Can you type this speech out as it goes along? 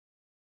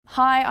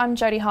Hi, I'm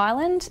Jodie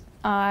Hyland.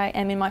 I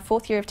am in my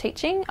 4th year of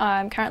teaching.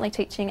 I'm currently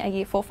teaching a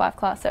Year 4-5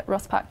 class at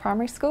Ross Park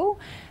Primary School.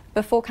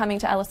 Before coming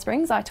to Alice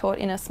Springs, I taught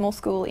in a small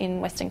school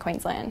in Western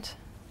Queensland.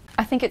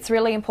 I think it's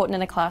really important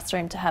in a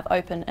classroom to have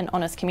open and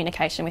honest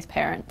communication with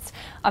parents.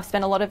 I've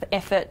spent a lot of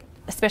effort,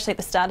 especially at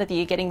the start of the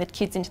year, getting the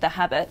kids into the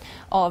habit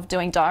of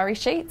doing diary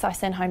sheets. I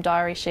send home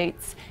diary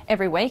sheets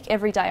every week.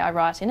 Every day I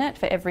write in it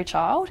for every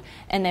child,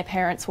 and their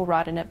parents will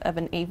write in it of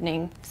an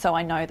evening so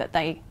I know that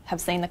they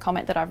have seen the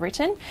comment that I've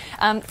written.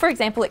 For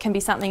example, it can be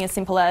something as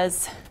simple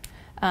as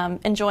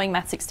enjoying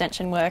maths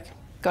extension work,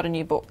 got a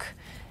new book.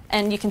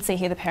 And you can see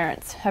here the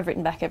parents have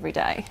written back every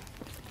day.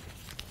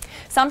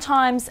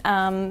 Sometimes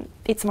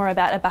it's more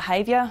about a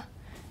behaviour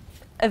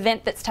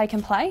event that's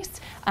taken place.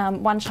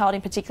 One child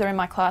in particular in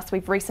my class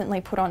we've recently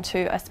put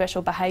onto a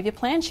special behaviour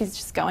plan. She's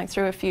just going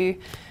through a few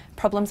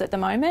problems at the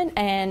moment,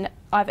 and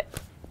I've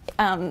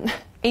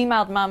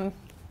emailed mum.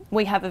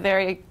 We have a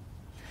very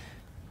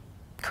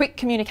quick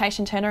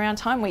communication turnaround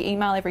time. We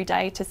email every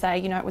day to say,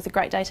 you know, it was a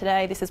great day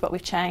today, this is what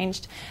we've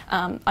changed.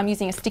 I'm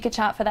using a sticker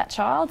chart for that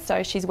child,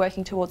 so she's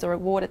working towards a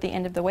reward at the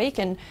end of the week,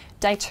 and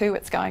day 2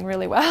 it's going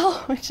really well,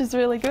 which is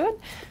really good.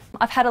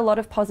 I've had a lot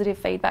of positive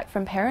feedback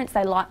from parents.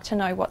 They like to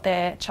know what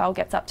their child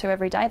gets up to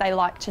every day. They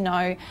like to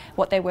know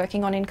what they're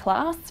working on in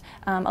class.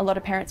 A lot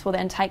of parents will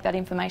then take that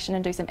information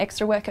and do some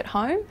extra work at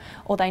home,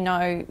 or they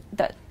know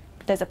that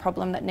there's a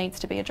problem that needs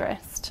to be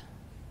addressed.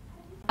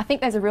 I think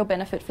there's a real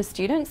benefit for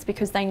students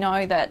because they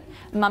know that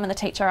mum and the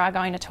teacher are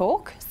going to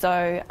talk.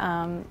 So,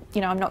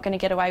 you know, I'm not going to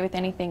get away with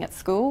anything at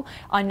school.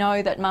 I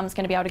know that mum's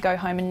going to be able to go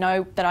home and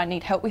know that I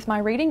need help with my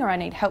reading or I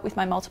need help with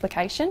my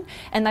multiplication.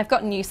 And they've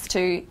gotten used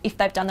to, if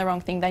they've done the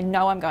wrong thing, they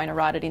know I'm going to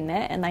write it in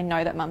there and they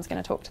know that mum's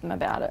going to talk to them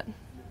about it.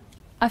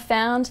 I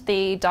found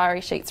the diary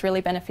sheets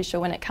really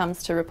beneficial when it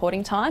comes to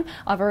reporting time.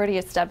 I've already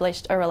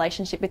established a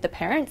relationship with the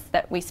parents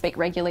that we speak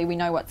regularly, we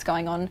know what's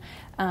going on,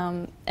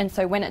 and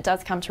so when it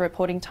does come to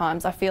reporting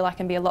times I feel I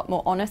can be a lot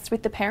more honest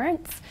with the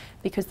parents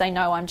because they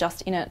know I'm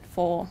just in it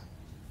for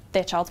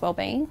their child's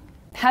well-being.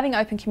 Having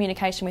open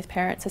communication with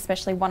parents,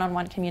 especially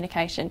one-on-one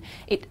communication,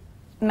 it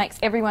makes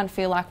everyone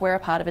feel like we're a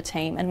part of a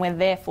team and we're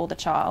there for the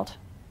child.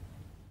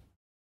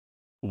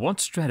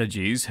 What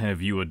strategies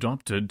have you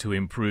adopted to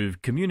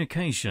improve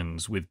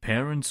communications with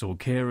parents or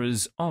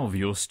carers of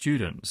your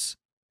students?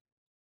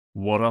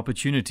 What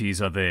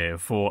opportunities are there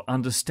for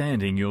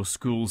understanding your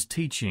school's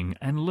teaching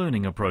and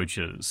learning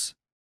approaches?